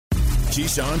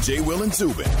Keyshawn, J. Will, and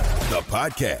Zubin, the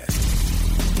podcast.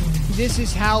 This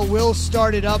is how we'll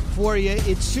start it up for you.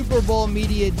 It's Super Bowl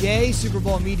Media Day, Super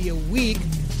Bowl Media Week,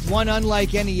 one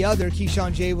unlike any other.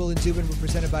 Keyshawn, J. Will, and Zubin were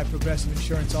presented by Progressive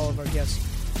Insurance, all of our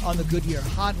guests on the Goodyear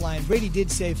Hotline. Brady did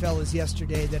say, fellas,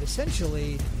 yesterday that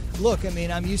essentially, look, I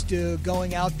mean, I'm used to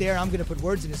going out there. I'm going to put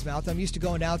words in his mouth. I'm used to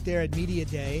going out there at Media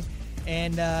Day.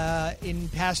 And in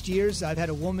past years, I've had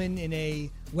a woman in a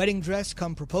wedding dress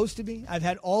come propose to me. I've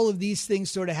had all of these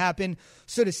things sort of happen.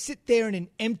 So to sit there in an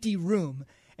empty room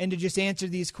and to just answer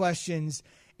these questions,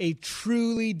 a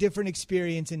truly different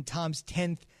experience in Tom's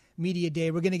 10th Media Day.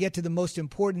 We're going to get to the most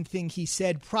important thing he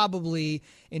said probably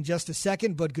in just a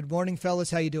second. But good morning,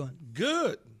 fellas. How you doing?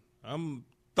 Good. I'm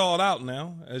thawed out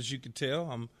now, as you can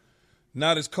tell. I'm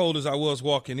not as cold as I was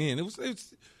walking in.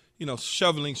 It's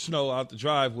shoveling snow out the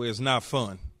driveway is not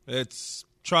fun. It's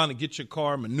trying to get your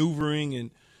car maneuvering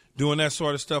and doing that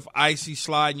sort of stuff. Icy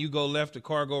sliding, you go left, the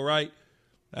car go right.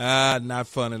 Not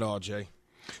fun at all, Jay.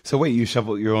 So wait, you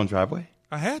shoveled your own driveway?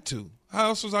 I had to. How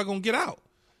else was I going to get out?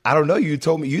 I don't know. You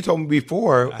told me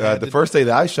before the first day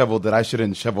that I shoveled that I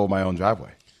shouldn't shovel my own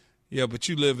driveway. Yeah, but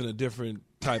you live in a different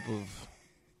type of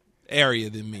area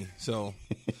than me, so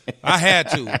I had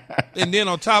to. And then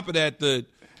on top of that,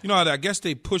 I guess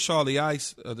they push all the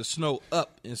ice, the snow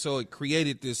up, and so it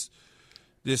created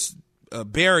this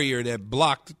barrier that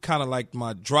blocked kind of like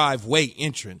my driveway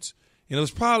entrance. And it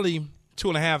was probably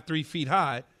 2.5, 3 feet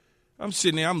high. I'm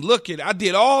sitting there, I'm looking. I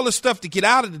did all the stuff to get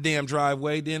out of the damn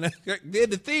driveway. Then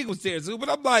the thing was there, but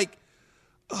I'm like,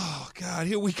 oh, God,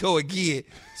 here we go again.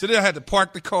 So then I had to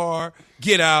park the car,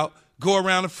 get out, go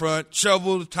around the front,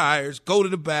 shovel the tires, go to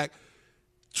the back,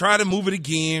 try to move it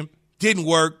again. Didn't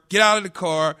work. Get out of the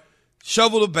car,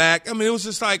 shovel the back. I mean, it was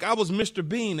just like I was Mr.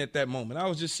 Bean at that moment. I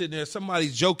was just sitting there.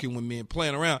 Somebody's joking with me and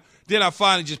playing around. Then I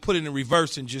finally just put it in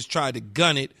reverse and just tried to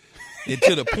gun it. And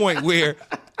to the point where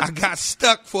I got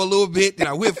stuck for a little bit. Then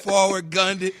I went forward,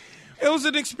 gunned it. It was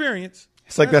an experience.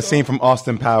 It's like that scene from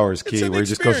Austin Powers, Key, where he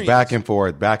just goes back and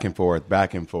forth, back and forth,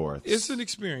 back and forth. It's an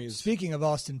experience. Speaking of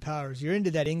Austin Powers, you're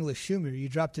into that English humor. You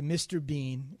dropped a Mr.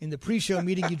 Bean. In the pre-show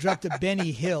meeting, you dropped a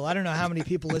Benny Hill. I don't know how many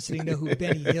people listening know who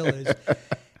Benny Hill is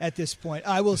at this point.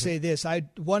 I will say this.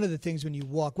 One of the things when you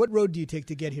walk, what road do you take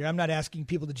to get here? I'm not asking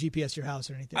people to GPS your house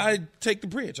or anything. I take the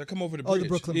bridge. I come over the bridge. Oh, the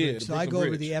Brooklyn Bridge. So I go bridge.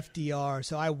 over the FDR.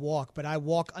 So I walk, but I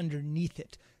walk underneath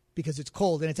it, because it's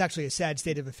cold, and it's actually a sad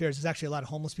state of affairs. There's actually a lot of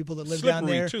homeless people that live Slippery down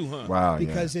there. too, huh? Wow,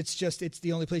 because it's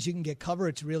the only place you can get cover.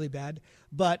 It's really bad.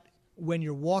 But when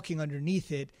you're walking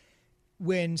underneath it,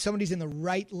 when somebody's in the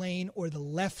right lane or the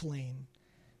left lane,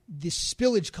 the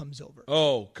spillage comes over.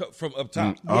 Oh, from up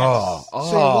top. Yes.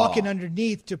 So you're walking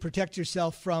underneath to protect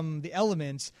yourself from the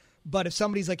elements. But if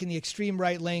somebody's like in the extreme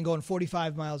right lane going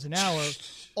 45 miles an hour,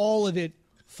 all of it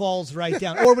falls right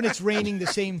down. Or when it's raining, the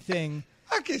same thing.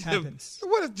 Happens.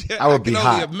 I would be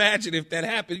hot. Only imagine if that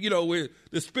happened, where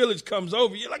the spillage comes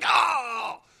over. You're like,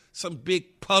 oh, some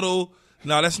big puddle.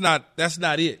 No, that's not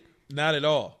it. Not at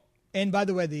all. And by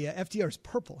the way, the FDR is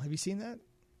purple. Have you seen that?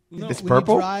 No. It's when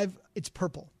purple? you drive, it's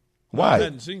purple. Why? I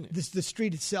hadn't seen it. The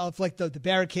street itself, like the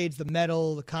barricades, the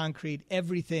metal, the concrete,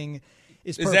 everything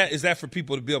is purple. Is that for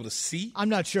people to be able to see? I'm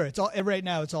not sure. It's all right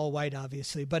now. It's all white,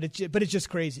 obviously, but it's just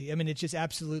crazy. I mean, it's just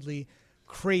absolutely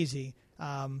crazy.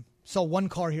 Saw one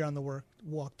car here on the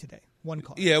walk today. One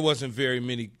car. Yeah, it wasn't very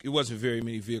many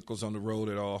vehicles on the road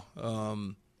at all.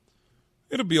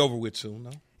 It'll be over with soon,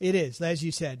 though. It is. As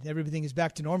you said, everything is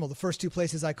back to normal. The first two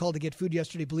places I called to get food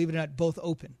yesterday, believe it or not, both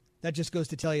open. That just goes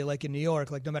to tell you, like in New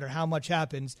York, like no matter how much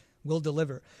happens, we'll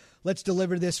deliver. Let's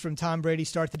deliver this from Tom Brady.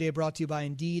 Start the day brought to you by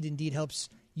Indeed. Indeed helps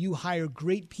you hire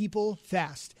great people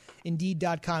fast.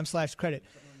 Indeed.com/credit.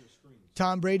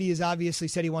 Tom Brady has obviously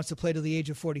said he wants to play to the age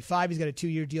of 45. He's got a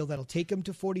 2-year deal that'll take him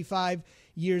to 45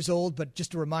 years old. But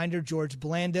just a reminder, George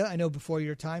Blanda, I know before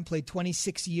your time, played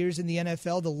 26 years in the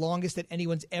NFL, the longest that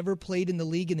anyone's ever played in the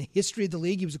league, in the history of the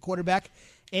league. He was a quarterback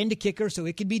and a kicker, so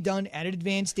it can be done at an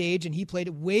advanced age, and he played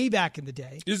it way back in the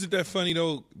day. Isn't that funny,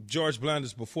 though? George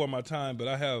Blanda's before my time, but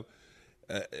I have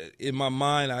in my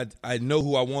mind, I know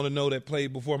who I want to know that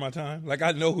played before my time. Like,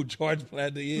 I know who George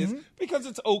Blanda is because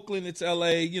it's Oakland, it's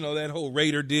L.A., that whole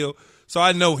Raider deal. So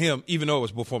I know him, even though it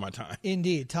was before my time.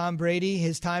 Indeed. Tom Brady,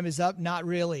 his time is up. Not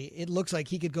really. It looks like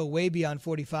he could go way beyond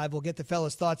 45. We'll get the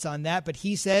fellas' thoughts on that. But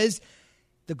he says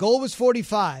the goal was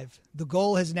 45. The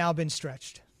goal has now been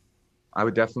stretched. I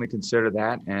would definitely consider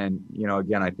that. And,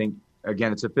 again, I think,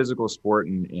 it's a physical sport.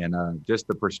 And just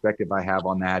the perspective I have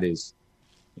on that is,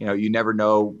 you never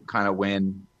know kind of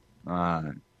when,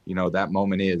 that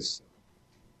moment is,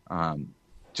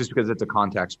 just because it's a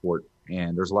contact sport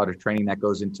and there's a lot of training that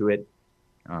goes into it.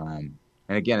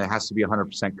 And again, it has to be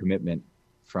 100% commitment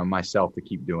from myself to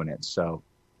keep doing it. So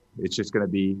it's just going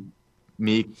to be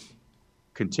me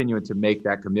continuing to make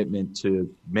that commitment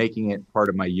to making it part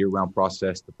of my year-round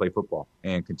process to play football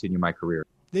and continue my career.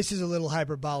 This is a little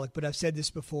hyperbolic, but I've said this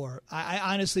before. I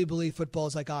honestly believe football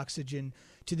is like oxygen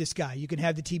to this guy. You can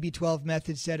have the TB12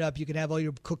 method set up. You can have all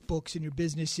your cookbooks and your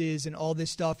businesses and all this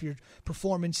stuff, your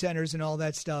performance centers and all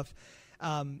that stuff.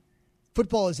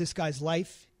 Football is this guy's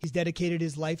life. He's dedicated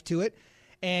his life to it.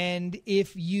 And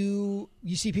if you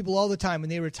see people all the time when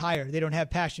they retire, they don't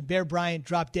have passion. Bear Bryant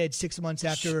dropped dead 6 months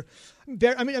after.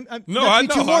 I'm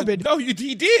not too morbid.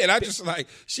 He did. I just like,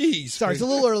 jeez. Sorry, it's a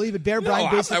little early, but Bear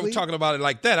Bryant basically. I'm talking about it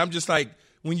like that. I'm just like,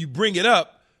 when you bring it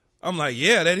up, I'm like,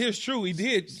 yeah, that is true. He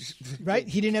did. Right?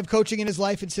 He didn't have coaching in his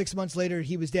life, and 6 months later,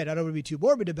 he was dead. I don't want to be too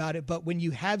morbid about it, but when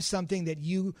you have something that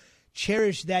you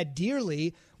cherish that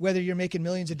dearly, whether you're making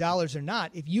millions of dollars or not,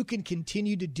 if you can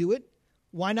continue to do it,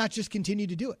 why not just continue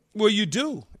to do it? Well, you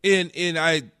do. And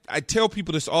I tell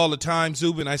people this all the time,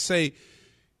 Zubin. I say,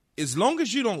 as long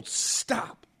as you don't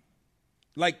stop,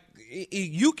 like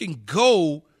you can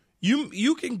go,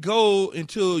 you can go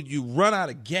until you run out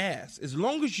of gas. As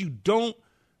long as you don't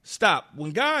stop.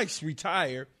 When guys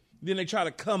retire, then they try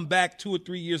to come back 2 or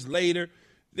 3 years later,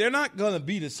 they're not going to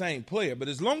be the same player. But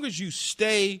as long as you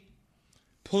stay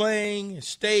playing,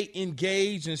 stay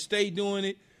engaged, and stay doing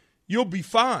it, you'll be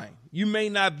fine. You may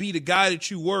not be the guy that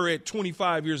you were at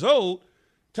 25 years old.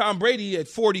 Tom Brady at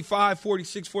 45,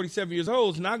 46, 47 years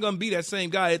old is not going to be that same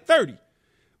guy at 30.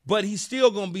 But he's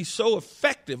still going to be so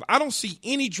effective. I don't see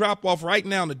any drop-off right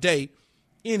now today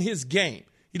in his game.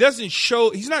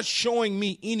 He's not showing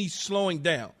me any slowing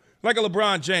down. Like a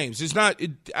LeBron James.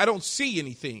 I don't see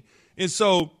anything. And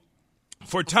so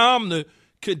for Tom to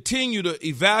continue to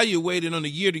evaluate it on a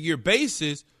year-to-year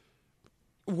basis,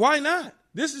 why not?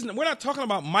 We're not talking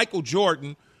about Michael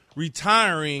Jordan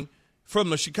retiring from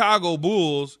the Chicago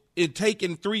Bulls and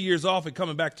taking 3 years off and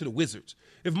coming back to the Wizards.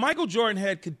 If Michael Jordan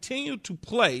had continued to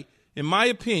play, in my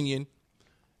opinion,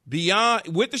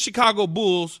 with the Chicago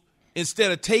Bulls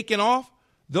instead of taking off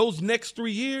those next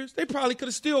 3 years, they probably could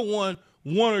have still won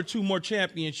 1 or 2 more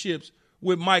championships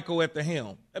with Michael at the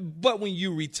helm. But when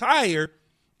you retire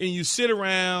and you sit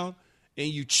around and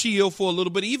you chill for a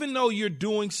little bit, even though you're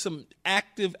doing some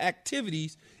active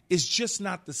activities, it's just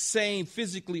not the same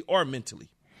physically or mentally.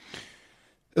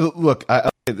 Look, I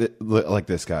like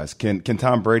this, guys. Can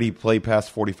Tom Brady play past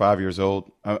 45 years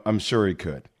old? I'm sure he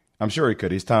could.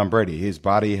 He's Tom Brady. His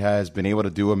body has been able to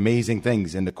do amazing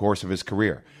things in the course of his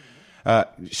career.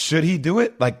 Should he do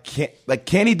it?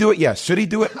 Can he do it? Yes. Should he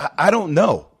do it? I don't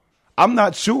know. I'm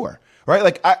not sure. Right?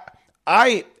 Like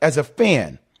I as a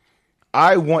fan,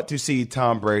 I want to see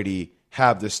Tom Brady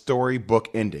have the storybook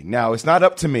ending. Now, it's not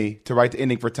up to me to write the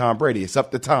ending for Tom Brady. It's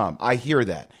up to Tom. I hear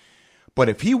that. But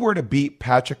if he were to beat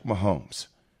Patrick Mahomes,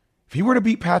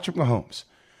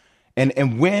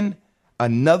 and win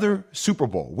another Super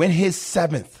Bowl, win his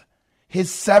seventh,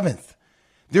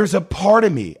 there's a part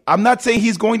of me, I'm not saying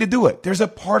he's going to do it. There's a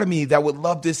part of me that would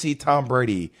love to see Tom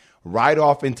Brady ride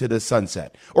off into the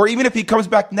sunset. Or even if he comes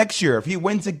back next year, if he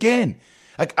wins again.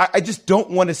 Like, I just don't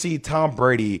want to see Tom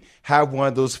Brady have one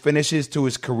of those finishes to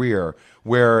his career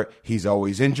where he's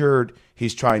always injured,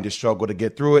 he's trying to struggle to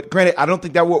get through it. Granted, I don't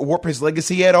think that would warp his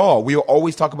legacy at all. We'll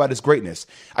always talk about his greatness.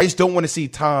 I just don't want to see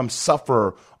Tom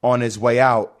suffer on his way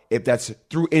out, if that's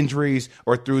through injuries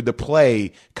or through the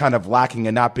play kind of lacking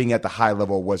and not being at the high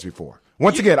level it was before.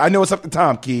 Once again, I know it's up to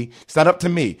Tom, Key. It's not up to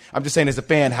me. I'm just saying as a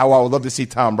fan how I would love to see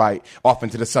Tom ride off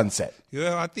into the sunset.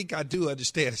 Well, I think I do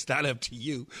understand it's not up to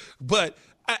you. But,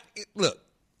 look,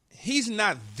 he's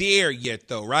not there yet,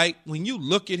 though, right? When you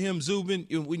look at him, Zubin,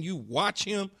 when you watch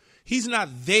him, he's not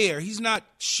there. He's not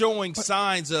showing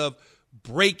signs of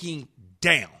breaking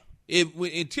down.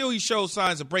 Until he shows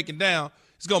signs of breaking down,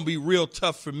 it's going to be real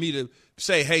tough for me to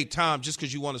say, hey, Tom, just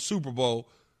because you won a Super Bowl,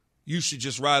 you should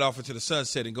just ride off into the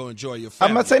sunset and go enjoy your family.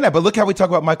 I'm not saying that, but look how we talk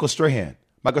about Michael Strahan.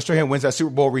 Michael Strahan wins that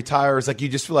Super Bowl, retires. Like, you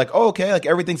just feel like, oh, okay, like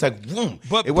everything's like, boom.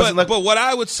 But what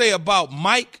I would say about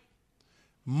Mike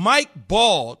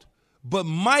balled, but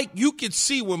Mike, you could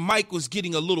see where Mike was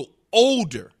getting a little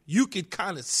older. You could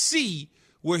kind of see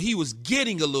where he was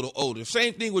getting a little older.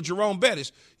 Same thing with Jerome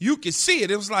Bettis. You could see it.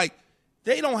 It was like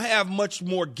they don't have much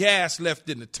more gas left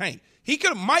in the tank.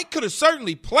 Mike could have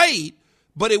certainly played,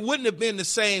 but it wouldn't have been the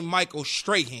same Michael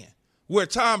Strahan, where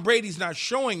Tom Brady's not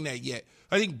showing that yet.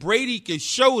 I think Brady could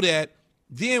show that,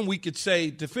 then we could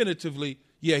say definitively,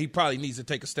 yeah, he probably needs to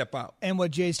take a step out. And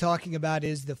what Jay's talking about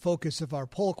is the focus of our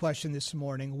poll question this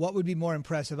morning. What would be more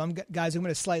impressive? Guys, I'm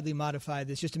going to slightly modify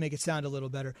this just to make it sound a little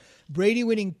better. Brady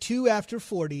winning 2 after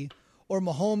 40 or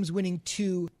Mahomes winning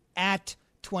 2 at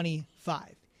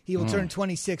 25. He will turn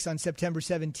 26 on September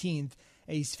 17th.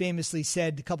 He's famously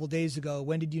said a couple days ago,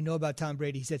 when did you know about Tom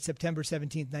Brady? He said September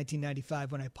 17th,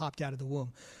 1995, when I popped out of the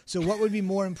womb. So what would be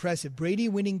more impressive, Brady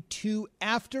winning 2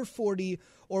 after 40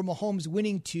 or Mahomes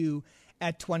winning 2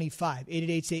 at 25?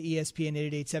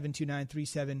 888-ESPN,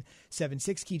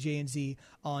 888-729-3776, Key J and Z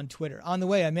on Twitter. On the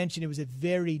way, I mentioned it was a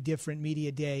very different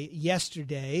media day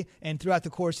yesterday and throughout the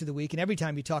course of the week, and every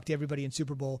time you talk to everybody in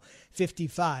Super Bowl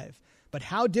 55. But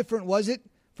how different was it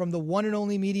from the one and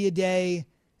only media day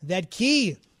that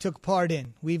Key took part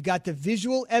in? We've got the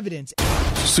visual evidence.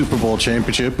 Super Bowl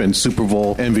championship and Super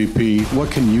Bowl MVP.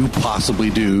 What can you possibly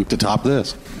do to top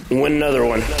this? Win another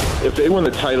one. If they win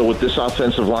the title with this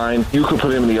offensive line, you could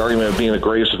put him in the argument of being the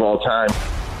greatest of all time.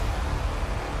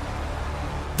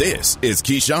 This is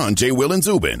Keyshawn, J. Will, and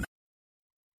Zubin.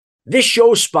 This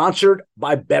show is sponsored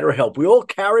by BetterHelp. We all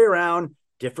carry around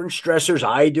different stressors.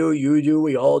 I do, you do,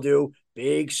 we all do.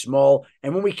 Big, small,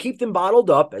 and when we keep them bottled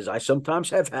up, as I sometimes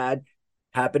have had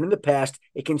happen in the past,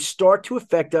 it can start to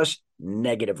affect us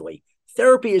negatively.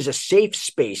 Therapy is a safe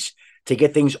space to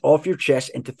get things off your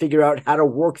chest and to figure out how to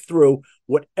work through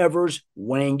whatever's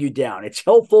weighing you down. It's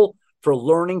helpful for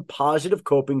learning positive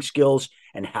coping skills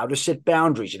and how to set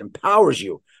boundaries. It empowers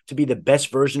you to be the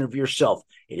best version of yourself.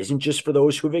 It isn't just for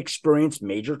those who have experienced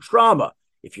major trauma.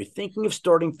 If you're thinking of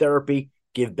starting therapy,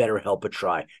 give BetterHelp a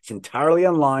try. It's entirely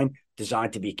online,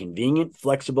 designed to be convenient,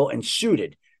 flexible, and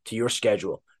suited to your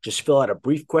schedule. Just fill out a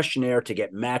brief questionnaire to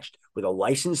get matched with a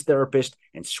licensed therapist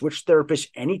and switch therapists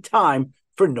anytime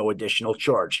for no additional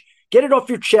charge. Get it off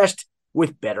your chest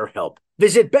with BetterHelp.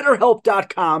 Visit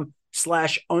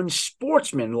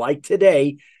BetterHelp.com/unsportsmanlike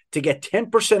today to get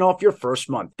 10% off your first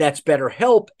month. That's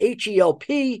BetterHelp,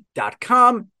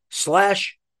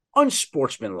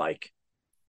 HELP.com/unsportsmanlike.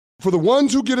 For the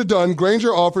ones who get it done,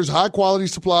 Grainger offers high-quality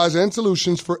supplies and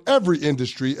solutions for every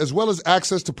industry, as well as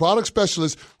access to product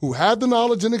specialists who have the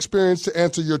knowledge and experience to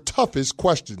answer your toughest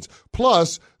questions.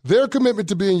 Plus, their commitment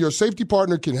to being your safety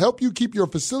partner can help you keep your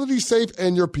facility safe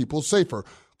and your people safer.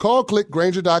 Call, click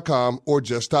Grainger.com, or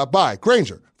just stop by.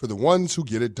 Grainger, for the ones who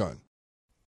get it done.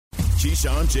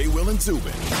 Keyshawn, J. Will, and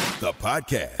Zubin, the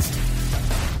podcast.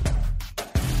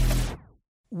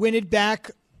 Win it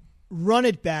back, run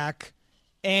it back.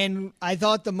 And I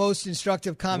thought the most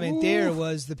instructive comment there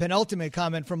was the penultimate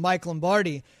comment from Mike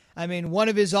Lombardi. I mean, one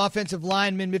of his offensive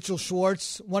linemen, Mitchell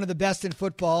Schwartz, one of the best in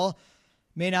football,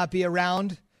 may not be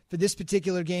around for this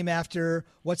particular game after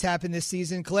what's happened this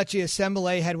season. Kelechi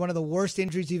Osemele had one of the worst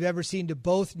injuries you've ever seen to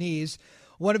both knees.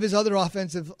 One of his other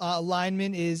offensive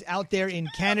linemen is out there in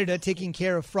Canada taking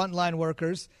care of frontline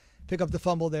workers. Pick up the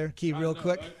fumble there, Key, real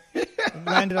quick.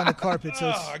 Landed on the carpet. So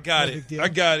I got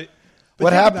it.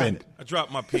 What happened? I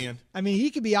dropped my pen. I mean, he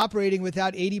could be operating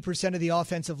without 80% of the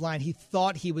offensive line he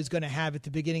thought he was going to have at the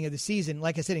beginning of the season.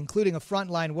 Like I said, including a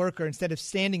frontline worker, instead of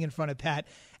standing in front of Pat,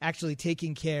 actually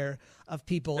taking care of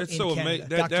people in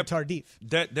Canada. Dr. Tardif.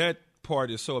 That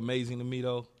part is so amazing to me,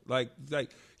 though. Like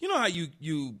you know how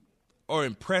you are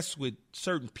impressed with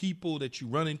certain people that you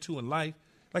run into in life?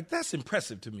 Like, that's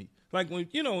impressive to me. Like, when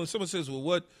someone says, well,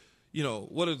 what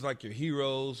is like your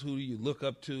heroes? Who do you look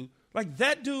up to? Like,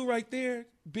 that dude right there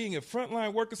being a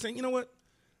frontline worker saying, you know what?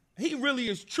 He really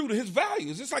is true to his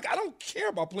values. It's like, I don't care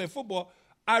about playing football.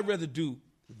 I'd rather do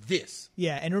this.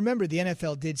 Yeah, and remember, the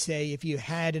NFL did say if you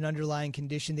had an underlying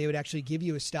condition, they would actually give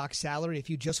you a stock salary. If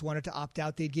you just wanted to opt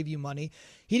out, they'd give you money.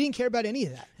 He didn't care about any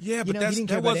of that. Yeah, but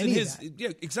that wasn't his.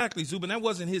 Yeah, exactly, Zubin. That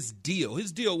wasn't his deal.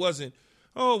 His deal wasn't,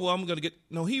 oh, well, I'm going to get.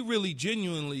 No, he really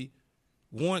genuinely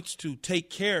wants to take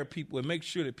care of people and make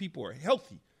sure that people are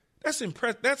healthy.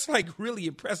 That's like really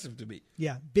impressive to me.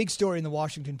 Yeah, big story in the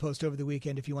Washington Post over the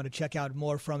weekend if you want to check out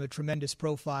more from a tremendous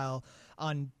profile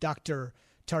on Dr.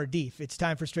 Tardif. It's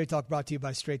time for Straight Talk, brought to you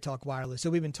by Straight Talk Wireless.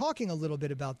 So we've been talking a little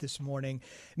bit about this morning.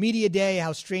 Media Day,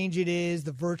 how strange it is,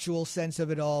 the virtual sense of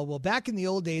it all. Well, back in the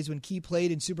old days when Key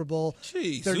played in Super Bowl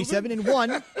 37 and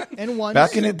won.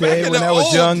 Back in the day when I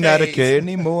was young, not a kid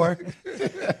anymore.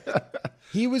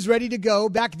 He was ready to go.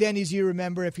 Back then, as you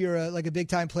remember, if you're a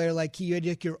big-time player like Key, you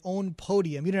had your own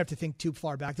podium. You don't have to think too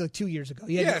far back. Like 2 years ago.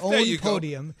 You had your own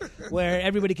podium where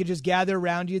everybody could just gather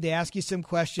around you. They ask you some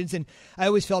questions. And I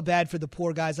always felt bad for the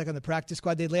poor guys like on the practice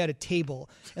squad. They'd lay out a table,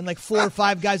 and like 4 or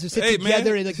 5v guys would sit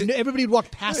together, and like everybody would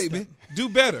walk past them. Man, do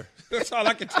better. That's all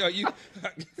I can tell you.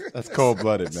 That's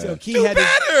cold-blooded, man. So Key do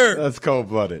better. That's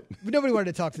cold-blooded. But nobody wanted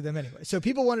to talk to them anyway. So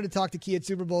people wanted to talk to Key at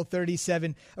Super Bowl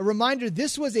 37. A reminder,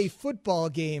 this was a football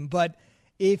game, but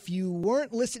if you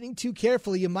weren't listening too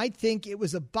carefully, you might think it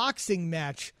was a boxing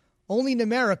match, only in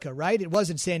America, right? It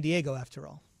wasn't San Diego, after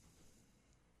all.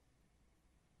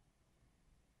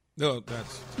 No,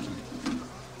 that's.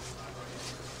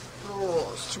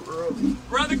 Oh, it's too early.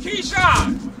 Brother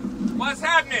Keyshawn, what's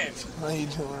happening? How you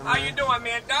doing, man? How you doing,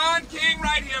 man? Don King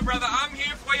right here, brother. I'm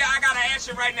here for you. I got to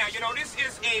ask you right now. You know, this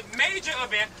is a major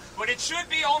event, but it should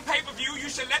be on pay-per-view. You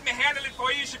should let me handle it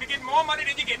for you. You should be getting more money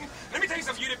than you're getting. Let me tell you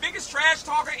something. You're the biggest trash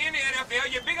talker in the NFL.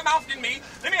 You're bigger mouth than me.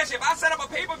 Let me ask you, if I set up a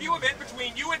pay-per-view event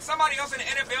between you and somebody else in the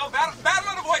NFL,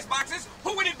 battle of the voice boxes,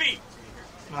 who would it be?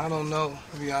 I don't know,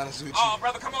 to be honest with you. Oh,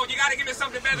 brother, come on. You got to give me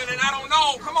something better than I don't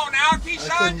know. Come on now.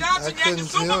 Keyshawn Johnson, you're at the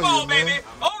Super Bowl, baby.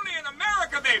 Only in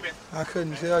America, baby. I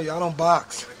couldn't tell you. I don't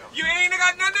box. You ain't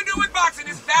got nothing to do with boxing.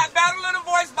 It's that battle of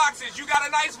the voice boxes. You got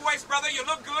a nice voice, brother. You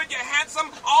look good. You're handsome.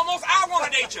 Almost I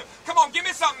want to date you. Come on, give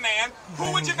me something, man.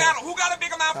 Who would you battle? Who got a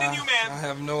bigger mouth than you, man?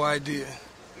 I have no idea.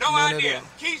 No idea.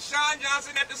 Keyshawn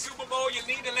Johnson at the Super Bowl. You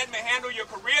need to let me handle your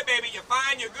career, baby. You're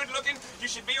fine. You're good looking. You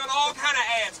should be on all kind of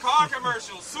ads, car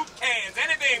commercials, soup cans,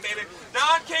 anything, baby.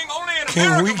 Don King only in America.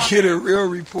 Can we get a real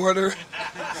reporter?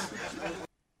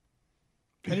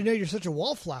 I didn't know you're such a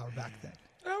wallflower back then.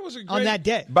 That was a great. On that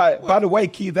day. By the way,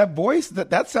 Key, that voice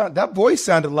that voice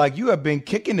sounded like you have been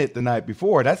kicking it the night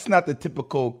before. That's not the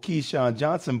typical Keyshawn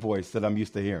Johnson voice that I'm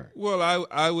used to hearing. Well,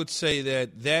 I would say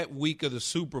that week of the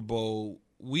Super Bowl,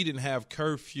 we didn't have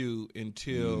curfew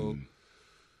until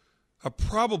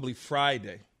probably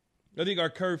Friday. I think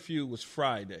our curfew was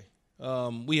Friday.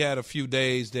 We had a few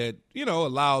days that,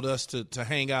 allowed us to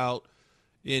hang out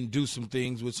and do some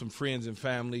things with some friends and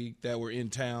family that were in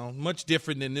town. Much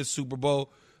different than this Super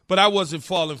Bowl. But I wasn't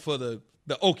falling for the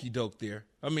okie doke there.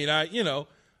 I mean, I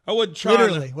wasn't trying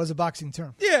Literally was a boxing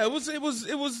term. Yeah, it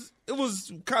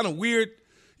was kind of weird.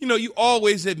 You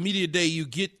always at Media Day, you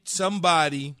get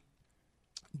somebody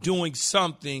doing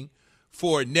something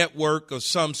for a network of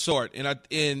some sort.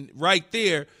 And right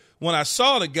there, when I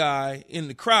saw the guy in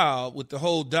the crowd with the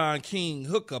whole Don King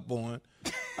hookup on,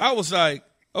 I was like,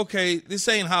 okay, this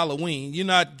ain't Halloween. You're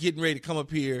not getting ready to come up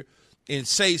here and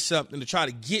say something to try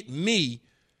to get me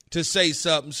to say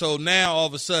something. So now all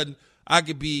of a sudden I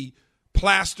could be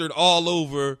plastered all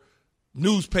over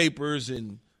newspapers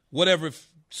and whatever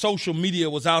social media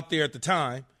was out there at the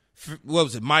time. What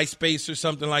was it, MySpace or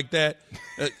something like that?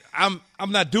 I'm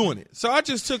not doing it. So I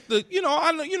just took I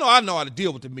know how to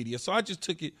deal with the media. So I just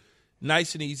took it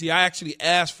nice and easy. I actually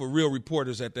asked for real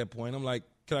reporters at that point. I'm like,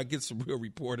 can I get some real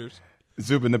reporters?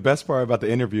 Zubin, the best part about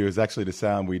the interview is actually the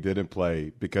sound we didn't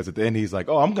play, because at the end he's like,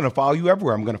 oh, I'm going to follow you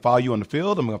everywhere. I'm going to follow you on the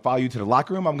field. I'm going to follow you to the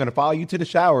locker room. I'm going to follow you to the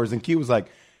showers. And Key was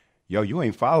like, yo, you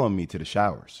ain't following me to the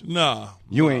showers. No.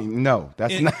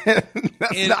 That's not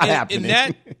happening. In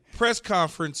that press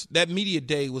conference, that media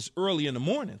day was early in the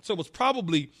morning. So it was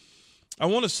probably, I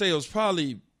want to say it was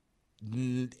probably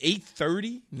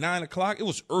 8:30, 9 o'clock. It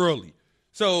was early.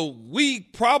 So we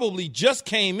probably just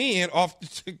came in off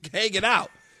hanging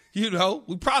out.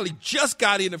 We probably just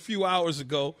got in a few hours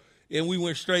ago, and we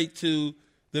went straight to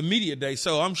the media day.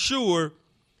 So I'm sure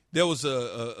there was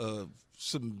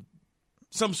some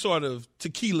sort of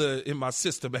tequila in my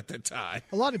system at that time.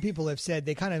 A lot of people have said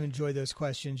they kind of enjoy those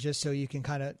questions just so you can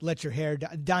kind of let your hair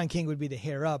down. Don King would be the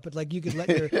hair up, but like you could let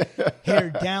your hair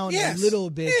down a little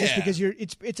bit just because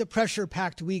it's a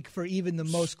pressure-packed week for even the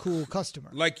most cool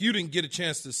customer. Like you didn't get a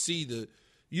chance to see the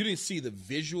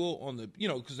visual on the,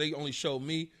 because they only showed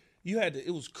me.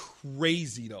 It was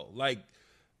crazy though. Like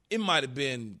it might have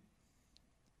been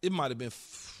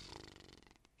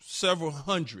several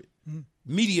hundred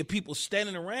media people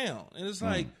standing around. And it's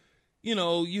like,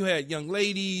 you had young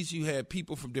ladies, you had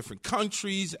people from different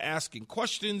countries asking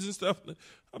questions and stuff.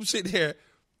 I'm sitting there,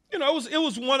 it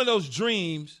was one of those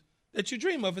dreams that you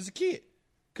dream of as a kid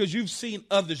because you've seen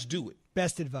others do it.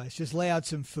 Best advice, just lay out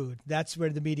some food. That's where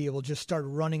the media will just start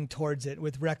running towards it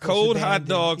with reckless cold abandon. hot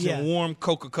dogs and warm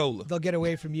Coca-Cola. They'll get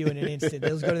away from you in an instant.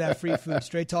 They'll just go to that free food.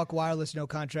 Straight Talk Wireless, no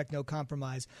contract, no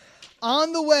compromise.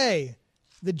 On the way,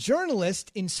 the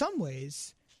journalist, in some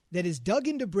ways, that has dug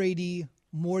into Brady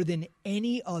more than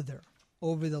any other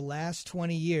over the last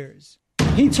 20 years.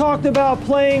 He talked about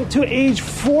playing to age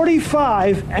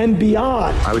 45 and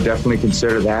beyond. I would definitely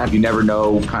consider that. You never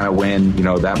know kind of when,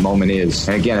 that moment is.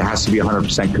 And again, it has to be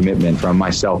 100% commitment from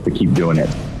myself to keep doing it.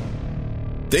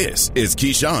 This is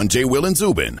Keyshawn, J. Will, and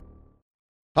Zubin.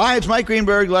 Hi, it's Mike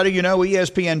Greenberg letting you know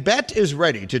ESPN Bet is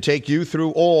ready to take you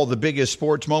through all the biggest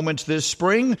sports moments this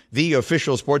spring. The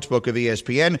official sportsbook of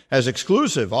ESPN has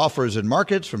exclusive offers and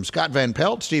markets from Scott Van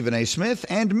Pelt, Stephen A. Smith,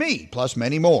 and me, plus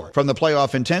many more. From the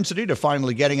playoff intensity to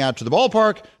finally getting out to the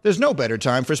ballpark, there's no better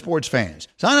time for sports fans.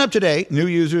 Sign up today. New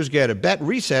users get a bet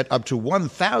reset up to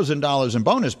 $1,000 in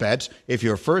bonus bets if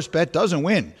your first bet doesn't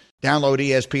win. Download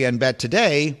ESPN Bet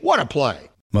today. What a play.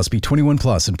 Must be 21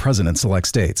 plus and present in select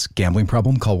states. Gambling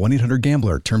problem? Call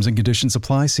 1-800-GAMBLER. Terms and conditions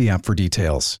apply. See app for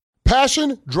details.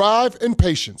 Passion, drive, and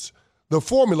patience. The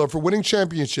formula for winning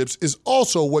championships is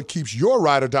also what keeps your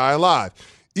ride or die alive.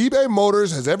 eBay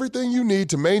Motors has everything you need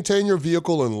to maintain your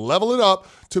vehicle and level it up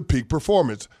to peak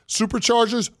performance.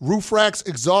 Superchargers, roof racks,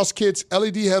 exhaust kits,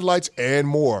 LED headlights, and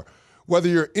more. Whether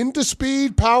you're into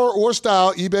speed, power, or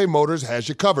style, eBay Motors has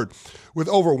you covered. With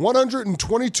over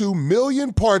 122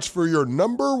 million parts for your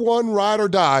number one ride or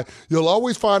die, you'll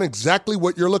always find exactly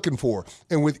what you're looking for.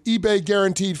 And with eBay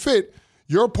Guaranteed Fit,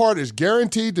 your part is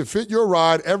guaranteed to fit your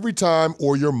ride every time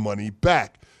or your money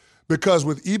back. Because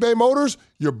with eBay Motors,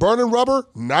 you're burning rubber,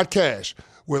 not cash.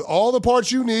 With all the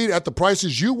parts you need at the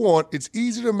prices you want, it's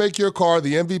easy to make your car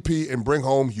the MVP and bring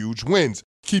home huge wins.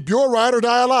 Keep your ride or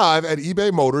die alive at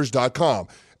ebaymotors.com.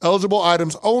 Eligible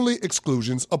items only.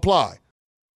 Exclusions apply.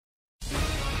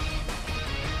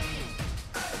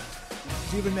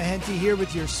 Zubin Mehenti here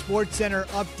with your SportsCenter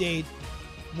update.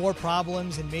 More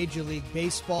problems in Major League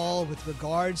Baseball with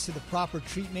regards to the proper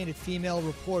treatment of female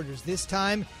reporters. This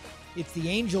time, it's the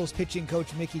Angels pitching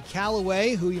coach Mickey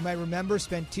Callaway, who you might remember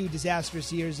spent 2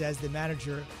 disastrous years as the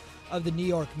manager of the New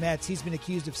York Mets. He's been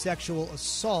accused of sexual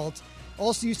assault.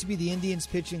 Also used to be the Indians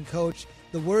pitching coach.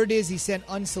 The word is he sent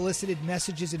unsolicited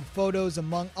messages and photos,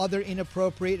 among other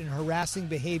inappropriate and harassing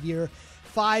behavior.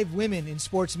 5 women in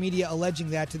sports media alleging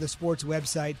that to the sports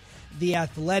website The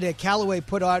Athletic. Callaway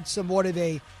put out somewhat of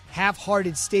a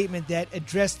half-hearted statement that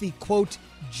addressed the, quote,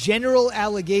 general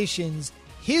allegations.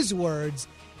 His words,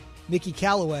 Mickey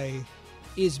Callaway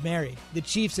is married. The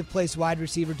Chiefs have placed wide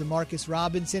receiver Demarcus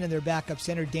Robinson and their backup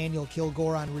center Daniel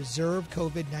Kilgore on reserve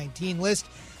COVID-19 list.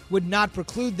 Would not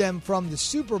preclude them from the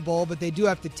Super Bowl, but they do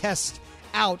have to test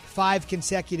out 5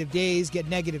 consecutive days, get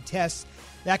negative tests.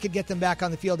 That could get them back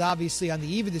on the field, obviously, on the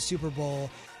eve of the Super Bowl.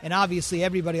 And obviously,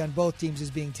 everybody on both teams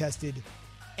is being tested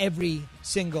every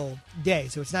single day.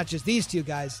 So it's not just these 2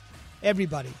 guys.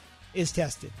 Everybody is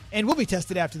tested. And we'll be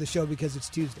tested after the show because it's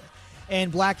Tuesday.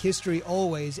 And Black History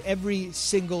Always, every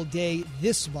single day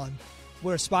this month,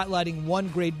 we're spotlighting one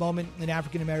great moment in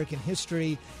African-American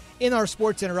history. In our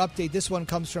SportsCenter update, this one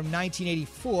comes from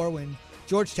 1984 when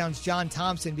Georgetown's John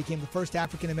Thompson became the first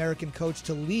African-American coach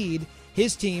to lead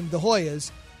his team, the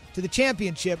Hoyas, to the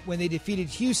championship when they defeated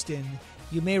Houston.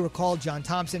 You may recall John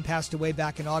Thompson passed away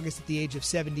back in August at the age of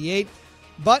 78,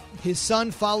 but his son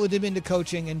followed him into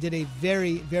coaching and did a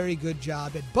very, very good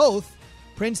job at both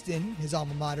Princeton, his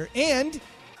alma mater, and,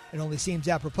 it only seems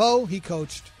apropos, he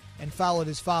coached and followed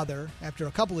his father after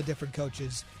a couple of different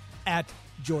coaches at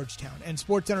Georgetown. And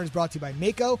SportsCenter is brought to you by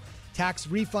Mako. Tax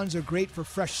refunds are great for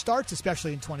fresh starts,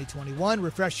 especially in 2021.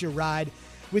 Refresh your ride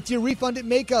with your refund at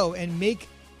Mako and make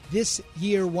this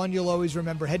year one you'll always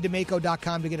remember. Head to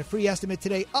Mako.com to get a free estimate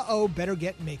today. Better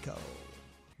get Mako.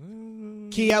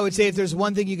 Key, I would say if there's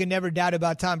one thing you can never doubt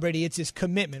about Tom Brady, it's his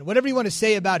commitment. Whatever you want to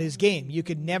say about his game, you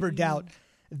can never doubt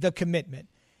the commitment.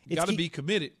 You got to be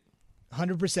committed.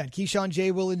 100%. Keyshawn,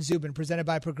 J. Will, and Zubin, presented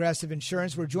by Progressive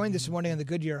Insurance. We're joined this morning on the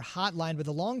Goodyear Hotline with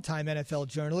a longtime NFL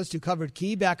journalist who covered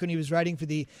Key back when he was writing for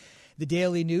the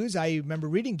Daily News. I remember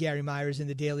reading Gary Myers in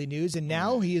the Daily News, and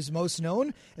now he is most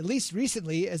known, at least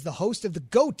recently, as the host of the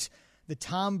GOAT, the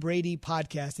Tom Brady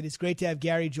Podcast. It is great to have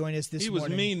Gary join us this morning.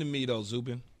 He was mean to me, though,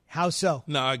 Zubin. How so?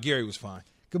 Nah, Gary was fine.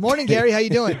 Good morning, Gary. How you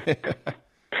doing?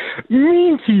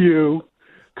 Mean to you?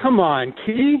 Come on,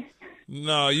 Key.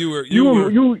 No, you were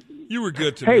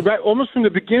good to me. Hey, right, almost from the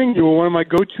beginning, you were one of my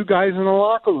go-to guys in the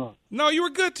locker room. No, you were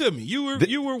good to me.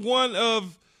 You were one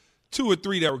of 2 or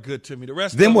 3 that were good to me. The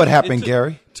rest. Then what happened,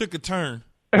 Gary? Took a turn.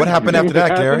 What happened after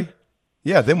that, Gary?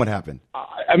 Yeah, then what happened?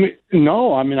 I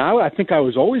think I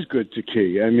was always good to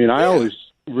Key. I always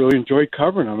really enjoyed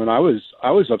covering him, and I was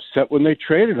upset when they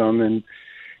traded him. And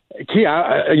Key,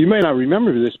 you may not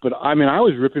remember this, but I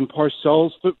was ripping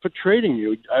Parcells for trading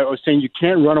you. I was saying you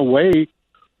can't run away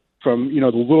from the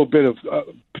little bit of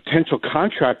potential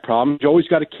contract problems. You always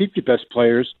got to keep your best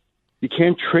players. You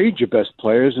can't trade your best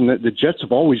players, and the Jets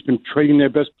have always been trading their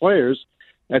best players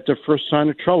at their first sign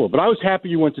of trouble. But I was happy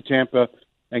you went to Tampa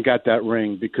and got that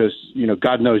ring because,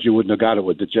 God knows you wouldn't have got it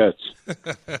with the Jets.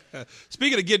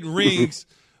 Speaking of getting rings,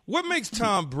 what makes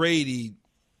Tom Brady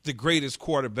the greatest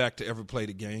quarterback to ever play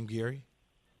the game, Gary?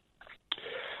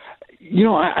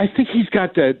 I think he's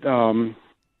got that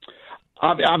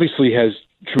obviously he has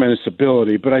tremendous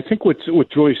ability, but I think what's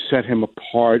really set him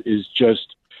apart is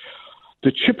just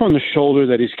the chip on the shoulder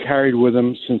that he's carried with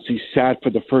him since he sat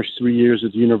for the first 3 years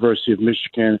at the University of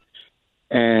Michigan.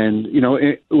 And,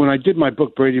 when I did my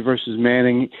book, Brady versus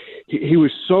Manning, he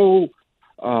was so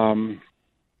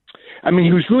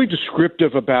he was really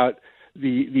descriptive about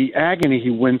the agony he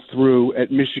went through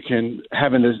at Michigan,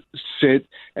 having to sit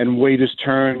and wait his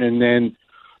turn, and then,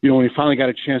 when he finally got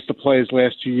a chance to play his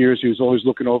last 2 years, he was always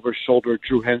looking over his shoulder at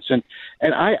Drew Henson.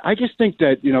 And I just think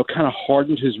that, kind of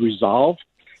hardened his resolve.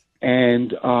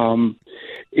 And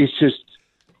it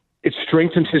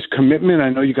strengthened his commitment. I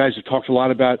know you guys have talked a lot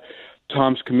about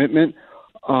Tom's commitment.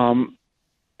 And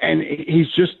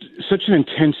he's just such an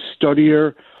intense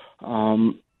studier.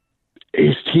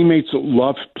 His teammates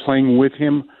love playing with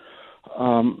him.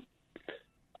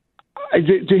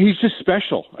 He's just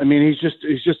special. I mean, he's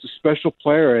just a special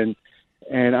player,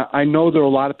 and I know there are a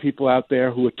lot of people out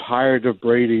there who are tired of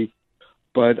Brady,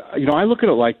 but I look at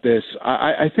it like this.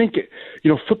 I think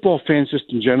football fans just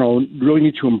in general really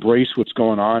need to embrace what's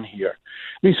going on here.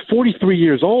 I mean, he's 43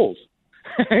 years old,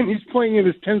 and he's playing in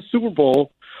his 10th Super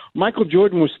Bowl. Michael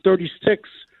Jordan was 36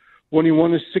 when he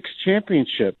won his 6th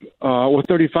championship, or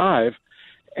 35.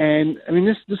 And, I mean,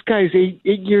 this guy is eight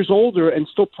years older and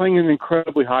still playing at an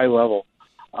incredibly high level.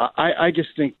 I just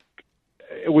think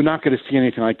we're not going to see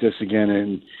anything like this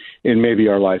again in maybe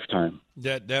our lifetime.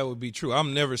 That would be true.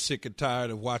 I'm never sick and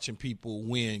tired of watching people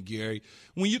win, Gary.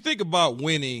 When you think about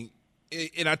winning,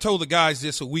 and I told the guys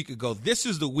this a week ago, this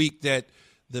is the week that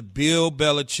the Bill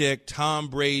Belichick, Tom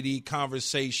Brady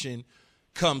conversation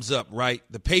comes up, right?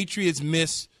 The Patriots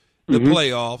miss the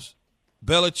playoffs.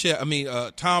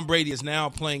 Tom Brady is now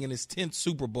playing in his 10th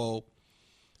Super Bowl.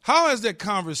 How has that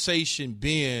conversation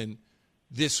been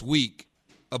this week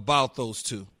about those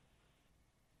two?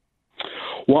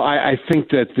 Well, I think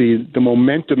that the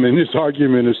momentum in this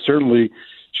argument has certainly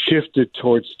shifted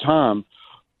towards Tom.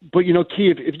 But,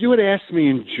 Key, if you had asked me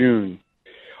in June,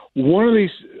 one of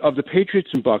these, of the Patriots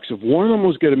and Bucks, if one of them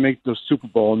was going to make the Super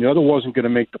Bowl and the other wasn't going to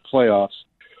make the playoffs,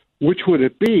 which would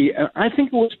it be? And I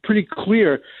think it was pretty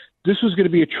clear this was going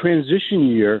to be a transition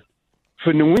year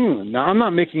for New England. Now, I'm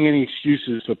not making any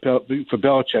excuses for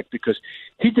Belichick because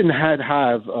he didn't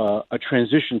have a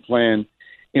transition plan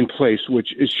in place,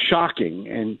 which is shocking.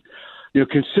 And,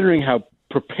 considering how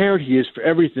prepared he is for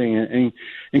everything,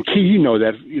 and Key,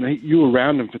 that, you were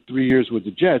around him for 3 years with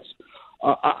the Jets.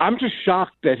 I'm just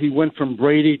shocked that he went from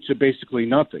Brady to basically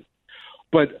nothing.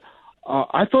 But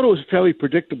I thought it was fairly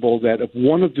predictable that if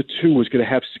one of the two was going to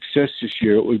have success this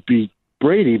year, it would be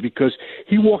Brady, because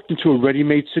he walked into a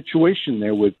ready-made situation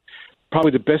there with probably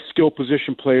the best skill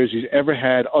position players he's ever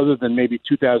had, other than maybe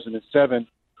 2007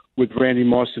 with Randy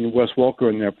Moss and Wes Welker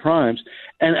in their primes,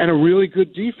 and a really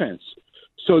good defense.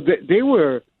 So they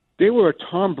were a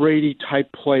Tom Brady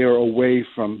type player away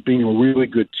from being a really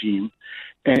good team,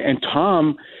 and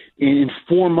Tom in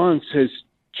 4 months has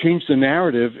changed the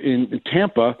narrative in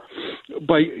Tampa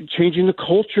by changing the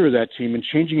culture of that team and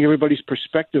changing everybody's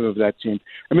perspective of that team.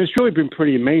 I mean, it's really been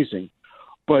pretty amazing.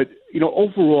 But,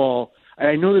 overall,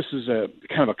 I know this is a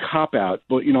kind of a cop-out,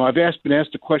 but, I've been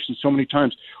asked the question so many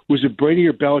times, was it Brady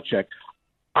or Belichick?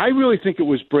 I really think it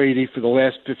was Brady for the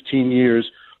last 15 years,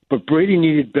 but Brady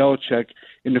needed Belichick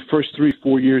in the first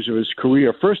 3-4 years of his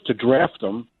career, first to draft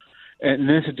him and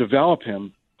then to develop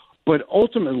him. But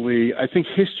ultimately, I think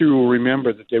history will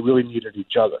remember that they really needed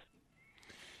each other.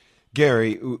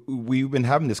 Gary, we've been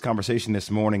having this conversation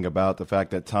this morning about the fact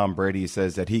that Tom Brady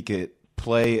says that he could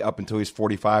play up until he's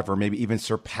 45 or maybe even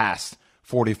surpass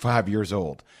 45 years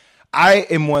old. I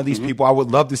am one of these people. I would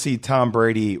love to see Tom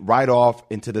Brady ride off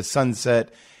into the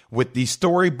sunset with the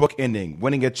storybook ending,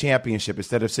 winning a championship,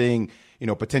 instead of seeing,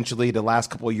 potentially the last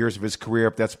couple of years of his career,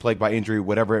 if that's plagued by injury,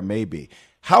 whatever it may be.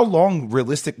 How long,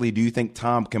 realistically, do you think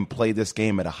Tom can play this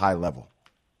game at a high level?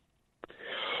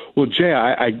 Well, Jay,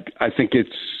 I think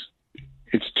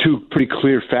it's two pretty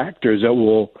clear factors that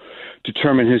will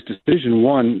determine his decision.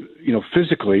 One,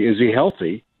 physically, is he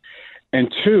healthy?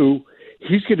 And two,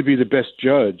 he's going to be the best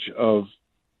judge of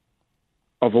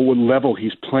what level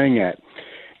he's playing at.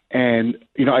 And,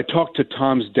 I talked to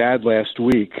Tom's dad last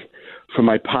week for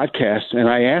my podcast, and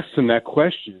I asked him that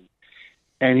question.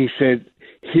 And he said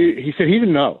he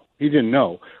didn't know. He didn't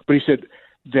know. But he said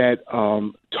that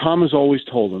Tom has always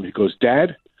told him, he goes,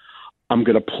 "Dad, I'm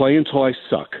going to play until I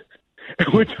suck."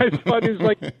 Which I thought is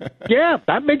like, yeah,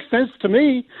 that makes sense to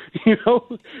me. He's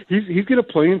going to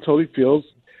play until he feels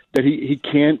that he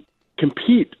can't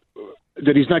compete,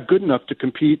 that he's not good enough to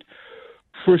compete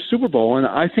for a Super Bowl. And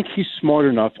I think he's smart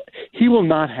enough. He will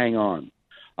not hang on.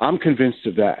 I'm convinced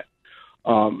of that.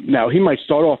 Now, he might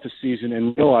start off the season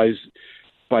and realize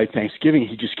by Thanksgiving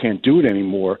he just can't do it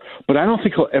anymore. But I don't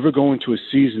think he'll ever go into a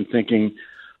season thinking,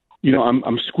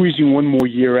 I'm squeezing one more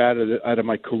year out of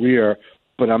my career,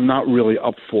 but I'm not really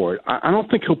up for it. I don't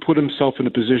think he'll put himself in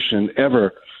a position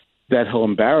ever that he'll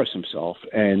embarrass himself.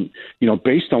 And,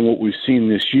 based on what we've seen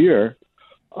this year,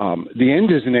 the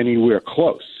end isn't anywhere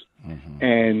close.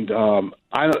 And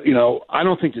I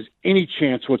don't think there's any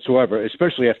chance whatsoever,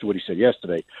 especially after what he said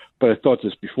yesterday. But I thought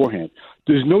this beforehand.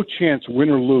 There's no chance, win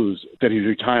or lose, that he's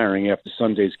retiring after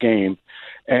Sunday's game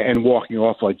and walking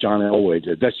off like John Elway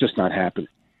did. That's just not happening.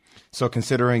 So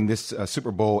considering this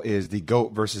Super Bowl is the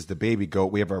GOAT versus the baby GOAT,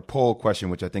 we have our poll question,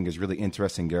 which I think is really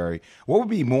interesting, Gary. What would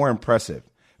be more impressive,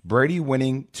 Brady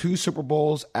winning 2 Super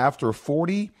Bowls after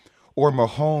 40 or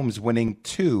Mahomes winning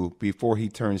 2 before he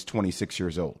turns 26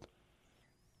 years old?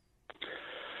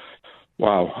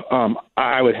 Wow.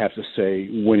 I would have to say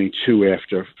winning 2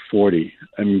 after 40.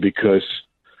 Because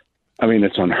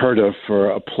it's unheard of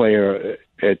for a player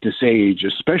at this age,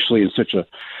 especially in such a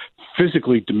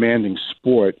physically demanding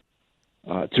sport,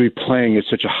 to be playing at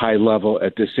such a high level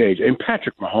at this age. And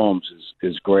Patrick Mahomes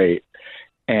is great.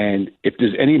 And if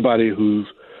there's anybody who's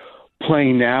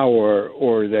playing now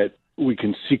or that we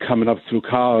can see coming up through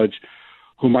college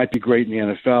who might be great in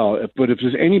the NFL, but if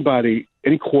there's any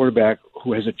quarterback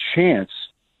who has a chance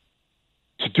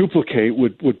to duplicate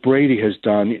what Brady has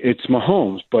done, it's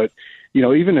Mahomes. But,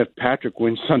 even if Patrick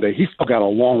wins Sunday, he's still got a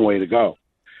long way to go.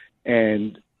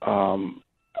 And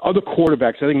other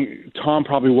quarterbacks, I think Tom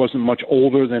probably wasn't much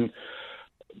older than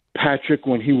Patrick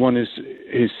when he won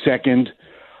his second.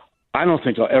 I don't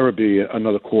think there'll ever be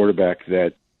another quarterback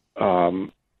that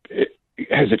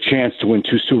has a chance to win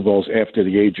 2 Super Bowls after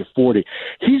the age of 40.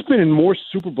 He's been in more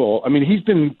Super Bowl. He's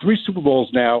been in 3 Super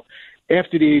Bowls now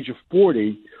after the age of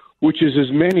 40, which is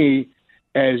as many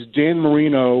as Dan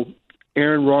Marino,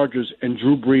 Aaron Rodgers, and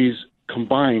Drew Brees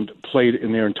combined played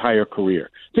in their entire career.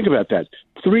 Think about that.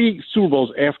 3 Super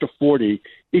Bowls after 40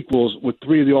 equals what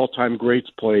 3 of the all-time greats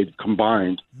played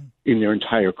combined in their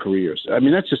entire careers.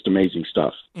 That's just amazing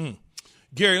stuff.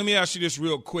 Gary, let me ask you this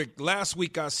real quick. Last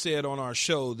week I said on our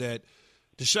show that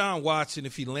Deshaun Watson,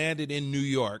 if he landed in New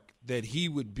York, that he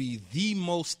would be the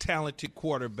most talented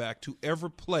quarterback to ever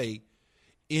play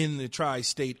in the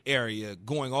tri-state area,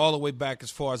 going all the way back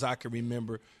as far as I can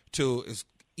remember to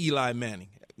Eli Manning.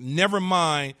 Never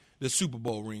mind the Super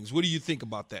Bowl rings. What do you think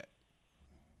about that?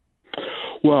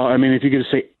 Well, if you're going to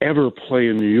say ever play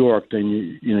in New York,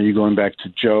 then you're going back to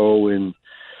Joe and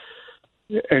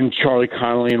Charlie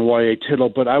Connolly and Y.A. Tittle.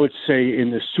 But I would say in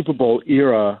the Super Bowl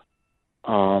era,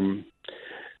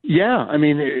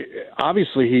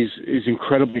 obviously he's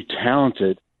incredibly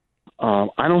talented.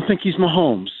 I don't think he's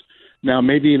Mahomes. Now,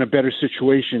 maybe in a better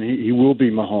situation, he will be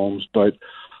Mahomes. But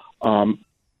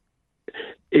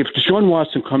if Deshaun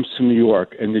Watson comes to New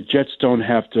York and the Jets don't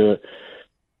have to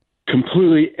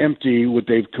completely empty what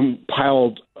they've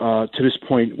compiled to this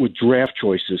point with draft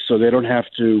choices, so they don't have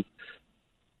to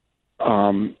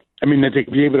that they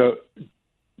can be able to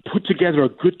put together a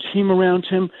good team around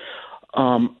him,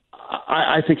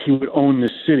 I think he would own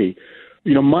this city.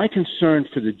 My concern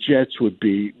for the Jets would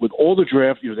be with all the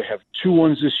draft, they have 2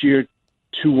 1s this year,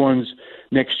 2 1s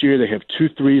next year. They have 2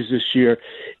 3s this year.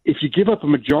 If you give up a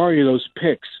majority of those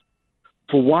picks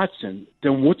for Watson,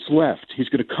 then what's left? He's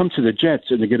going to come to the Jets,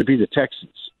 and they're going to be the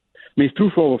Texans. He threw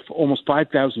for almost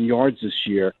 5,000 yards this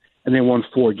year, and they won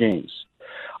 4 games.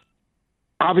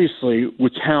 Obviously,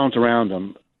 with talent around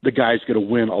him, the guy's going to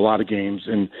win a lot of games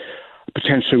and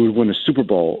potentially would win a Super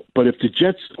Bowl. But if the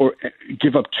Jets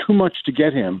give up too much to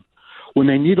get him, when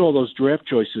they need all those draft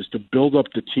choices to build up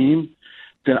the team,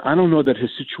 then I don't know that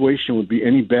his situation would be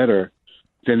any better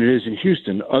than it is in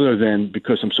Houston, other than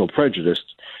because I'm so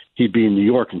prejudiced, he'd be in New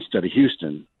York instead of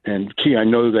Houston. And, Key, I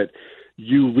know that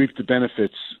you reap the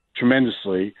benefits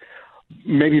tremendously,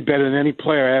 maybe better than any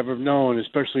player I've ever known,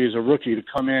 especially as a rookie, to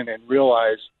come in and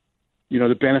realize,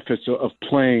 the benefits of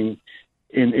playing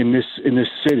in this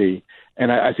city.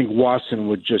 And I think Watson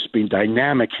would just be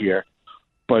dynamic here.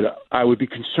 But I would be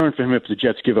concerned for him if the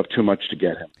Jets give up too much to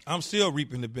get him. I'm still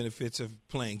reaping the benefits of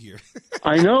playing here.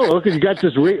 I know. Look, you got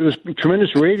this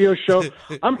tremendous radio show.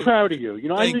 I'm proud of you.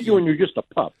 I knew you when you were just a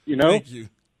pup. Thank you.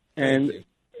 And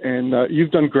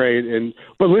you've done great.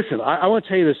 But listen, I want to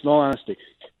tell you this in all honesty.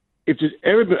 If there's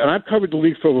ever been, and I've covered the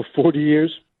league for over 40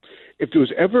 years, if there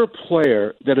was ever a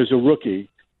player that is a rookie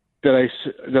that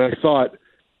I thought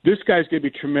this guy's going to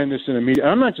be tremendous in the media,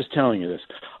 and I'm not just telling you this,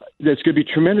 that's going to be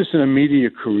tremendous in a media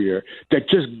career, that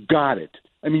just got it.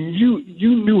 You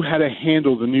knew how to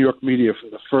handle the New York media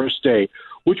from the first day,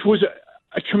 which was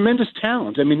a tremendous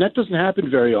talent. That doesn't happen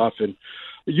very often.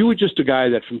 You were just a guy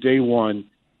that from day one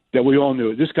that we all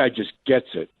knew, this guy just gets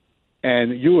it.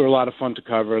 And you were a lot of fun to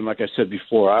cover. And like I said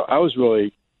before, I was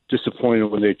really disappointed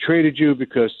when they traded you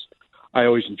because I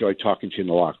always enjoy talking to you in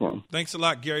the locker room. Thanks a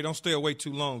lot, Gary. Don't stay away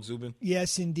too long, Zubin.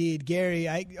 Yes, indeed. Gary,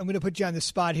 I'm going to put you on the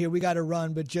spot here. We got to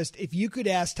run, but just if you could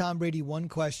ask Tom Brady one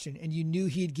question and you knew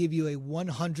he'd give you a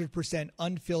 100%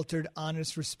 unfiltered,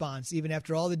 honest response, even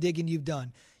after all the digging you've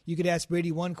done, you could ask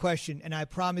Brady one question, and I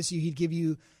promise you he'd give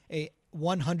you a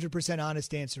 100%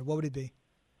 honest answer. What would it be?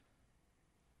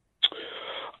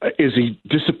 Is he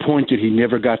disappointed he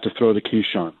never got to throw to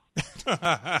Keyshawn?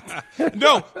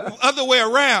 No, other way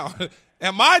around.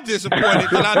 Am I disappointed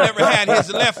that I never had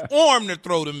his left arm to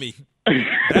throw to me? You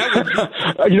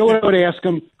know what I would ask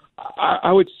him?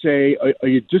 I would say, are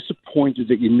you disappointed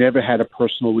that you never had a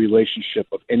personal relationship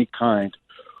of any kind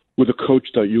with a coach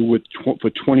that you were with for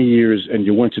 20 years and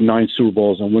you went to 9 Super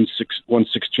Bowls and won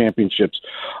six championships?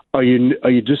 Are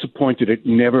you disappointed it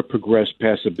never progressed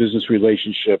past a business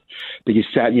relationship, that you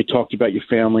sat and you talked about your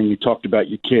family and you talked about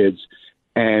your kids,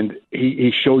 and he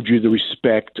showed you the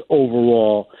respect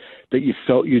overall that you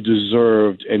felt you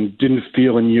deserved and didn't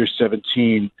feel in year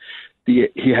 17 he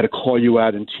had to call you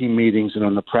out in team meetings and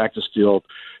on the practice field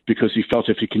because he felt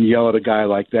if he can yell at a guy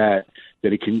like that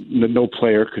no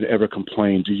player could ever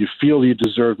complain? Do you feel you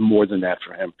deserved more than that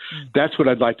for him? That's what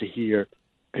I'd like to hear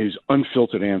his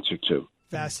unfiltered answer to.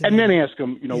 Fascinating. And then ask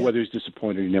him, whether he's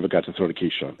disappointed he never got to throw to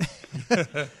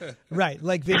Keyshawn. Right,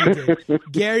 like Vinny did.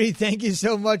 Gary, thank you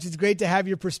so much. It's great to have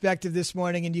your perspective this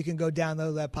morning, and you can go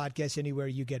download that podcast anywhere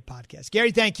you get podcasts.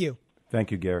 Gary, thank you.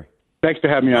 Thank you, Gary. Thanks for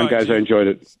having me on, guys. I enjoyed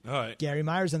it. All right. Gary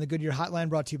Myers on the Goodyear Hotline,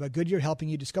 brought to you by Goodyear, helping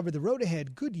you discover the road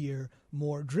ahead. Goodyear,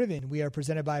 more driven. We are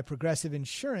presented by Progressive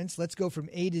Insurance. Let's go from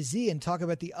A to Z and talk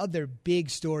about the other big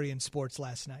story in sports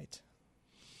last night.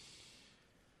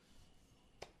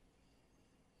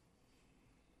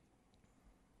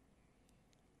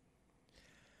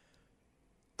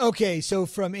 Okay, so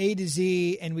from A to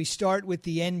Z, and we start with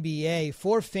the NBA.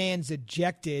 4 fans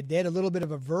ejected. They had a little bit of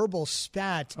a verbal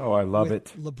spat. Oh, I love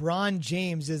with it. LeBron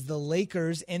James as the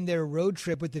Lakers end their road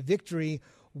trip with the victory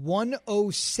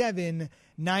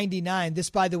 107-99.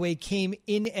 This, by the way, came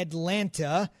in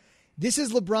Atlanta. This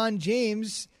is LeBron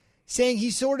James saying he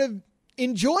sort of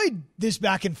enjoyed this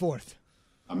back and forth.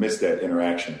 I miss that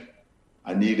interaction.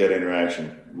 I need that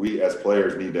interaction. We as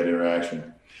players need that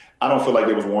interaction. I don't feel like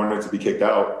it was warranted to be kicked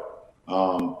out.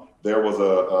 There was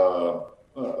a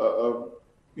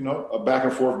back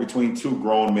and forth between 2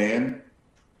 grown men,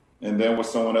 and then when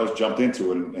someone else jumped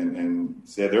into it and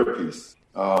said their piece,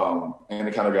 and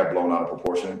it kind of got blown out of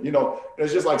proportion.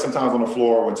 It's just like sometimes on the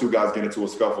floor when 2 guys get into a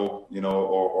scuffle,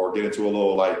 or get into a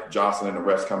little like jostling, and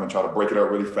the refs come and try to break it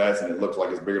up really fast, and it looks like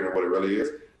it's bigger than what it really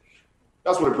is.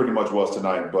 That's what it pretty much was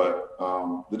tonight. But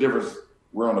the difference.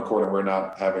 We're on the court and we're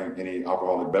not having any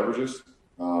alcoholic beverages.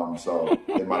 So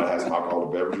they might have had some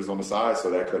alcoholic beverages on the side. So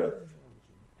that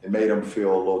it made them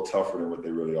feel a little tougher than what they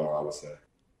really are, I would say.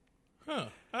 Huh.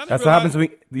 That's what happens when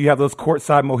you have those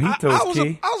courtside mojitos,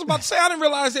 Key. I was about to say, I didn't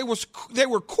realize they were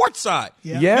courtside.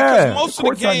 Yeah.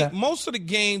 Because most of the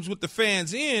games with the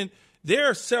fans in,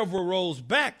 they're several rows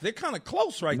back. They're kind of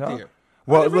close there.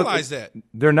 Well, I didn't realize that.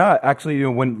 They're not. Actually,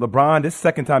 when LeBron, this is the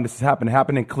second time this has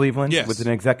happened in Cleveland with an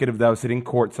executive that was sitting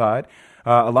courtside.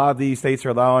 A lot of these states are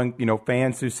allowing,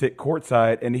 fans to sit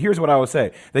courtside. And here's what I would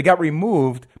say. They got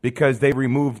removed because they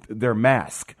removed their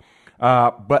mask.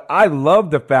 But I love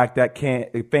the fact that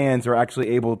fans are actually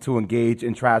able to engage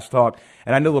in trash talk.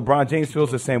 And I know LeBron James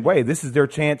feels the same way. This is their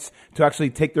chance to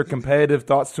actually take their competitive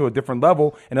thoughts to a different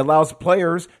level and allows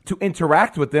players to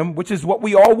interact with them, which is what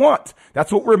we all want.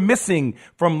 That's what we're missing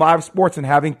from live sports and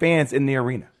having fans in the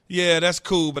arena. Yeah, that's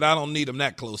cool, but I don't need them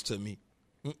that close to me.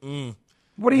 Mm-mm.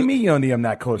 What do you mean you don't need them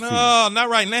that close to you? No, not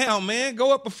right now, man.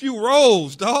 Go up a few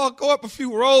rows, dog. Go up a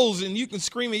few rows, and you can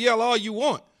scream and yell all you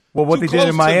want. Well, what they did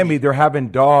in Miami, they're having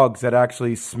dogs that are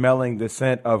actually smelling the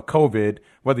scent of COVID,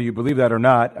 whether you believe that or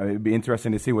not. It'd be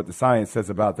interesting to see what the science says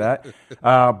about that.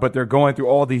 But they're going through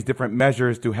all these different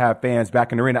measures to have fans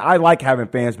back in the arena. I like having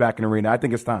fans back in the arena. I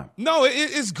think it's time. No,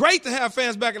 it's great to have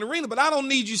fans back in the arena, but I don't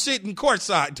need you sitting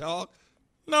courtside, dog.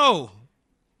 No.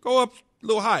 Go up a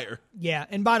little higher. Yeah,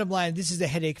 and bottom line, this is a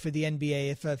headache for the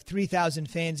NBA. If 3,000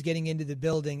 fans getting into the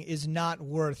building is not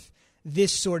worth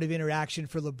this sort of interaction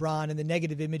for LeBron and the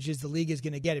negative images the league is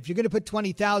going to get. If you're going to put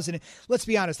 20,000, let's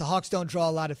be honest, the Hawks don't draw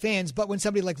a lot of fans, but when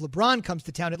somebody like LeBron comes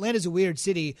to town, Atlanta's a weird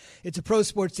city. It's a pro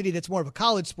sports city that's more of a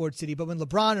college sports city, but when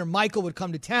LeBron or Michael would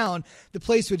come to town, the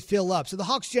place would fill up. So the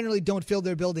Hawks generally don't fill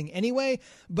their building anyway,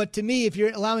 but to me, if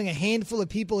you're allowing a handful of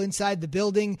people inside the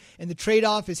building and the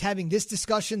trade-off is having this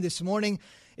discussion this morning,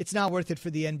 it's not worth it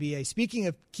for the NBA. Speaking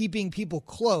of keeping people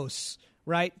close,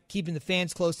 right, keeping the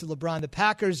fans close to LeBron, the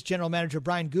Packers general manager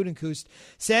Brian Gutekunst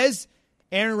says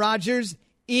Aaron Rodgers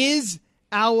is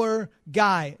our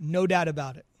guy, no doubt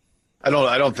about it. I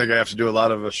don't think I have to do a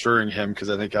lot of assuring him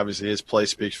because I think obviously his play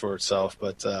speaks for itself.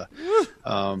 But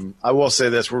I will say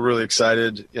this: we're really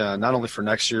excited, not only for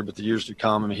next year but the years to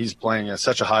come. I mean, he's playing at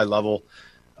such a high level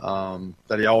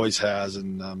that he always has,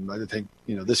 and I think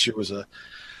this year was a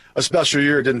special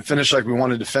year. It didn't finish like we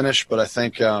wanted to finish, but I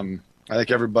think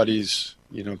everybody's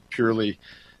purely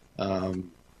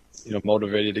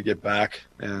motivated to get back,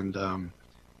 and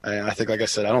I think, like I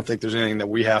said, I don't think there's anything that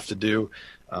we have to do.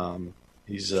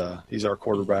 He's our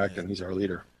quarterback and he's our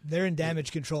leader. They're in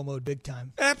damage control mode big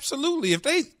time. Absolutely. If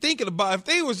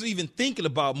they was even thinking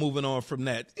about moving on from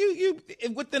that, you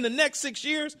within the next 6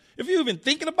 years, if you're even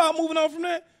thinking about moving on from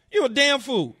that, you're a damn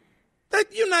fool.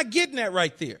 You're not getting that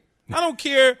right there. I don't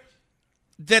care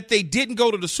that they didn't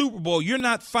go to the Super Bowl. You're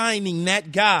not finding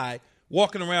that guy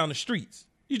walking around the streets.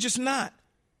 You're just not.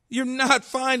 You're not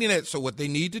finding that. So what they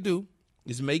need to do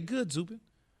is make good, Zubin.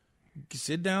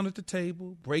 Sit down at the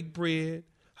table, break bread.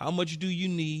 How much do you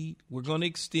need? We're going to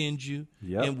extend you.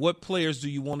 Yep. And what players do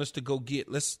you want us to go get?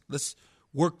 Let's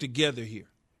work together here.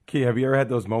 Key, have you ever had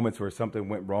those moments where something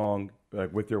went wrong,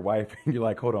 like with your wife, and you're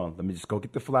like, hold on, let me just go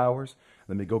get the flowers.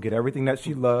 Let me go get everything that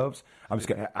she loves. I'm just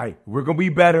going to, we're going to be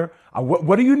better.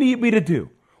 What do you need me to do?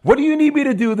 What do you need me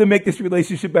to do to make this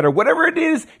relationship better? Whatever it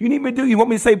is you need me to do. You want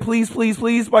me to say please, please,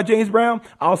 please by James Brown?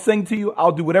 I'll sing to you.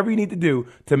 I'll do whatever you need to do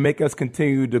to make us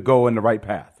continue to go in the right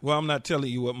path. Well, I'm not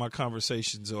telling you what my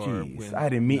conversations are. Jeez, I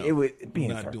didn't mean it was being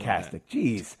sarcastic.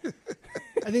 Jeez.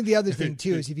 I think the other thing,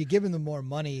 too, is if you give them the more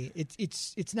money,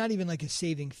 it's not even like a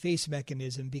saving face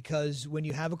mechanism, because when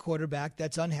you have a quarterback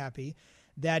that's unhappy,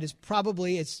 that is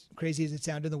probably, as crazy as it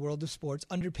sounds in the world of sports,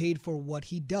 underpaid for what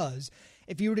he does.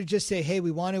 If you were to just say, hey,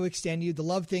 we want to extend you, the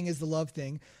love thing is the love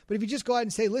thing. But if you just go out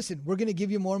and say, listen, we're going to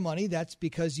give you more money, that's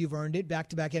because you've earned it,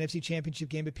 back-to-back NFC Championship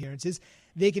game appearances.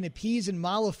 They can appease and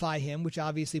mollify him, which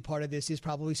obviously part of this is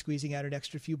probably squeezing out an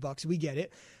extra few bucks. We get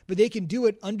it. But they can do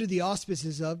it under the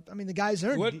auspices of, the guy's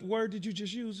earned it. What word did you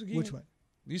just use again? Which one?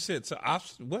 You said,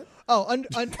 what? Oh,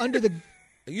 under the...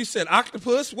 You said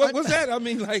octopus? What was that?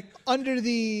 Under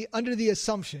the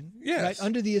assumption. Yes. Right?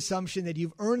 Under the assumption that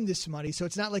you've earned this money. So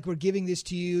it's not like we're giving this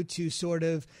to you to sort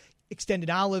of extend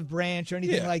an olive branch or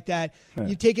anything like that. Yeah.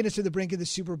 You've taken us to the brink of the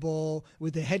Super Bowl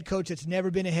with a head coach that's never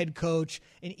been a head coach.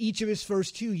 In each of his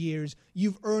first 2 years,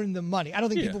 you've earned the money. I don't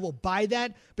think people will buy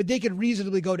that, but they could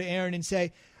reasonably go to Aaron and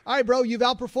say, all right, bro, you've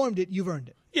outperformed it. You've earned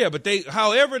it. Yeah, but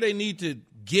however they need to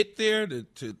get there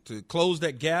to close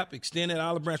that gap, extend that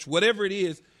olive branch, whatever it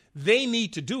is, they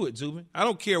need to do it, Zubin. I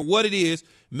don't care what it is.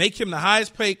 Make him the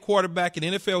highest paid quarterback in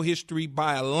NFL history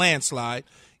by a landslide,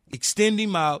 extend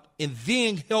him out, and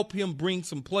then help him bring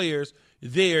some players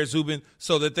there, Zubin,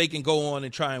 so that they can go on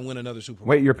and try and win another Super Bowl.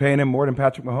 Wait, you're paying him more than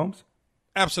Patrick Mahomes?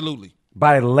 Absolutely.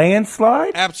 By a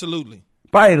landslide? Absolutely.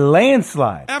 By a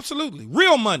landslide? Absolutely.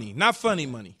 Real money, not funny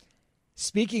money.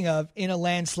 Speaking of in a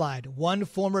landslide, one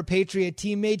former Patriot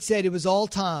teammate said it was all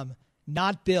Tom,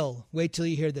 not Bill. Wait till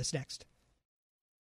you hear this next.